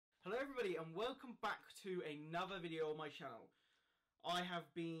everybody, and welcome back to another video on my channel. I have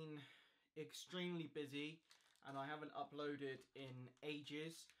been extremely busy and I haven't uploaded in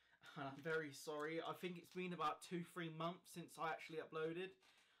ages, and I'm very sorry. I think it's been about 2-3 months since I actually uploaded.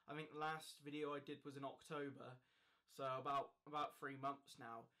 I think the last video I did was in October, so about 3 months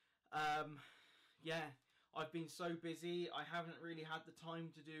now. Yeah, I've been so busy, I haven't really had the time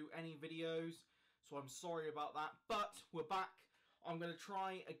to do any videos, so I'm sorry about that, but we're back. I'm going to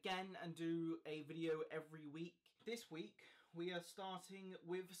try again and do a video every week. This week we are starting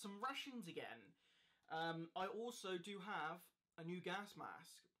with some rations again. I also do have a new gas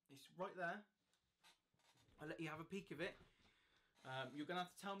mask. It's right there. I'll let you have a peek of it. You're going to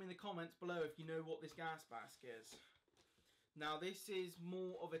have to tell me in the comments below if you know what this gas mask is. Now this is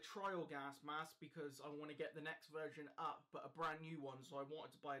more of a trial gas mask because I want to get the next version up, but a brand new one, so I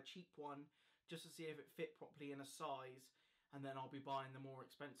wanted to buy a cheap one just to see if it fit properly in a size. And then I'll be buying the more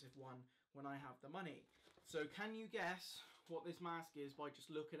expensive one when I have the money. So can you guess what this mask is by just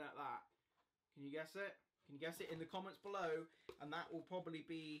looking at that? Can you guess it? Can you guess it in the comments below? And that will probably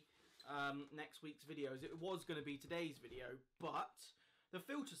be next week's videos. It was going to be today's video, but the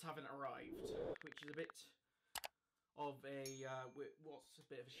filters haven't arrived, which is a bit of a, what's a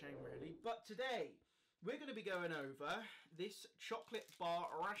bit of a shame really. But today, we're going to be going over this chocolate bar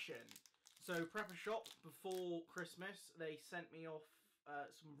ration. So Prepper Shop, before Christmas, they sent me off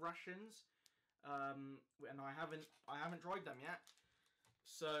some rations, and I haven't tried them yet.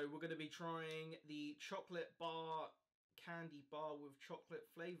 So we're going to be trying the chocolate bar, candy bar with chocolate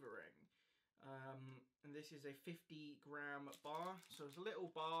flavouring. And this is a 50-gram bar, so it's a little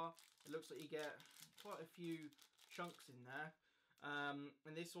bar. It looks like you get quite a few chunks in there.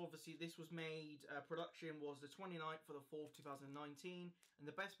 And this was made, production was the 29th of the 4th, 2019, and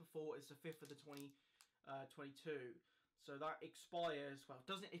the best before is the 5th of the 2022. So that expires, well, it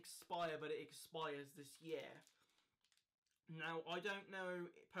doesn't expire, but it expires this year. Now, I don't know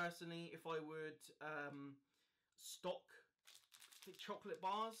personally if I would stock the chocolate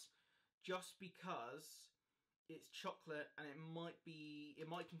bars, just because it's chocolate and it might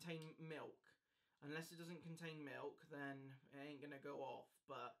contain milk. Unless it doesn't contain milk, then it ain't gonna go off.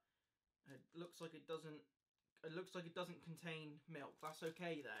 But it looks like it doesn't. It looks like it doesn't contain milk. That's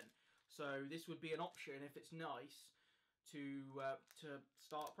okay then. So this would be an option if it's nice to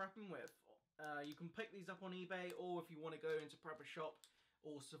start prepping with. You can pick these up on eBay, or if you want to go into Prepper Shop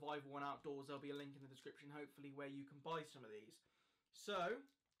or Survival and Outdoors, there'll be a link in the description, hopefully, where you can buy some of these. So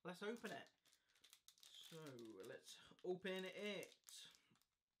let's open it. So let's open it.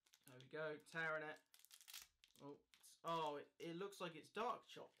 There we go, tearing it. Oh, it looks like it's dark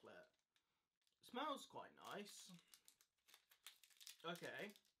chocolate. It smells quite nice.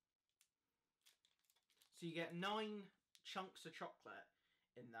 Okay. So you get 9 chunks of chocolate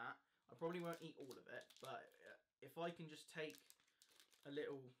in that. I probably won't eat all of it, but if I can just take a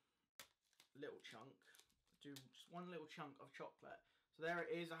little chunk, do just one little chunk of chocolate. So there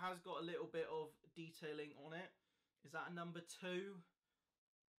it is. It has got a little bit of detailing on it. Is that a number 2?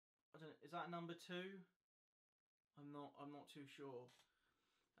 I don't know, is that a number 2? I'm not too sure.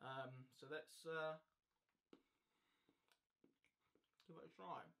 So let's give it a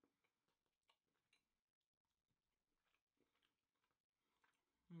try.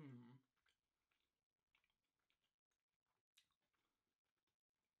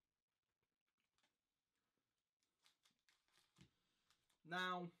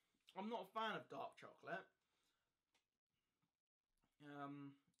 Now, I'm not a fan of dark chocolate.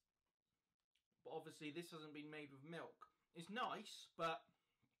 But obviously this hasn't been made with milk. It's nice, but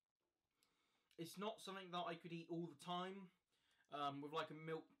it's not something that I could eat all the time. With like a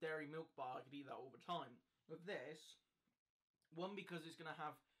dairy milk bar, I could eat that all the time. With this, one, because it's going to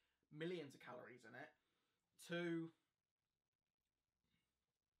have millions of calories in it. 2,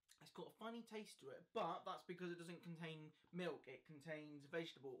 it's got a funny taste to it, but that's because it doesn't contain milk. It contains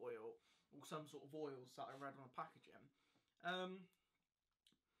vegetable oil, or some sort of oils that I read on the packaging.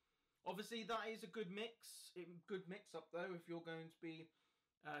 Obviously, that is a good mix. Good mix up though if you're going to be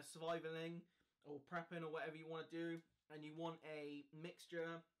surviving or prepping or whatever you want to do, and you want a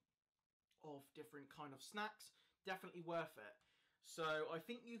mixture of different kind of snacks. Definitely worth it. So I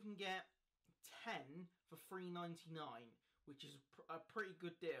think you can get 10 for $3.99, which is a pretty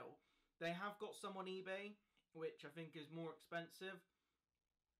good deal. They have got some on eBay, which I think is more expensive.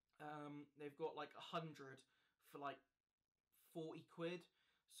 They've got like 100 for like 40 quid.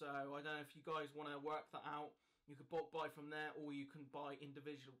 So I don't know if you guys want to work that out. You could bulk buy from there, or you can buy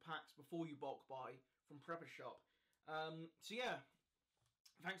individual packs before you bulk buy from Prepper Shop. So yeah,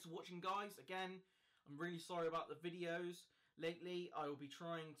 thanks for watching, guys. Again, I'm really sorry about the videos. lately I will be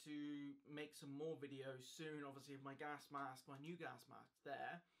trying to make some more videos soon, obviously with my gas mask, my new gas mask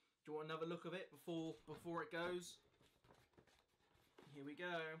there. Do you want another look of it before it goes? Here we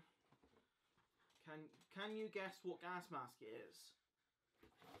go. Can you guess what gas mask it is?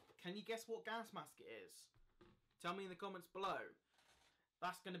 Can you guess what gas mask it is? Tell me in the comments below.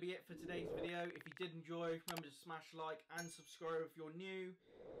 That's going to be it for today's video. If you did enjoy, remember to smash like and subscribe if you're new.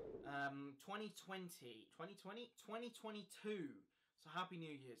 2022. So happy New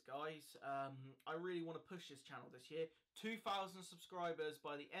Year's, guys. I really want to push this channel this year. 2,000 subscribers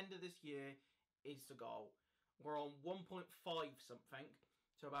by the end of this year is the goal. We're on 1.5 something.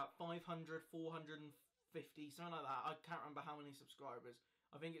 So about 500, 450, something like that. I can't remember how many subscribers.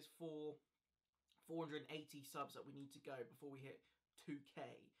 I think it's 480 subs that we need to go before we hit 2k.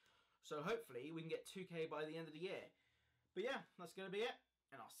 So hopefully we can get 2k by the end of the year. But yeah, that's going to be it.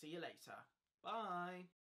 And I'll see you later. Bye.